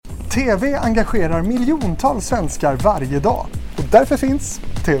TV engagerar miljontals svenskar varje dag. Och därför finns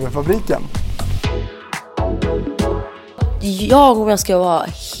TV-fabriken. Jag, om jag ska vara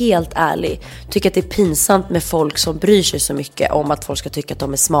helt ärlig, tycker att det är pinsamt med folk som bryr sig så mycket om att folk ska tycka att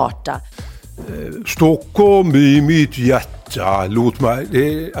de är smarta. Stockholm i mitt hjärta, låt mig.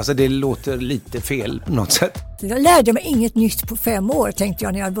 Det låter lite fel på något sätt. Jag lärde mig inget nytt på 5 år, tänkte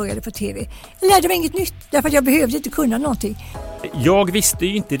jag när jag började på TV. Jag lärde mig inget nytt, därför att jag behövde inte kunna någonting. Jag visste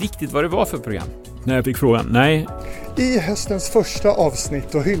ju inte riktigt vad det var för program när jag fick frågan. Nej. I höstens första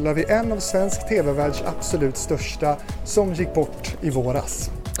avsnitt då hyllar vi en av svensk TV-världs absolut största som gick bort i våras.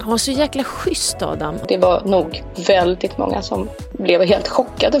 Han var så jäkla schysst, Adam. Det var nog väldigt många som blev helt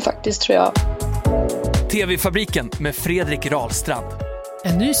chockade faktiskt, tror jag. TV-fabriken med Fredrik Rahlstrand.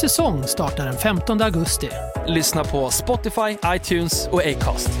 En ny säsong startar den 15 augusti. Lyssna på Spotify, iTunes och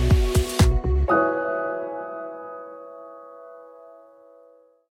Acast.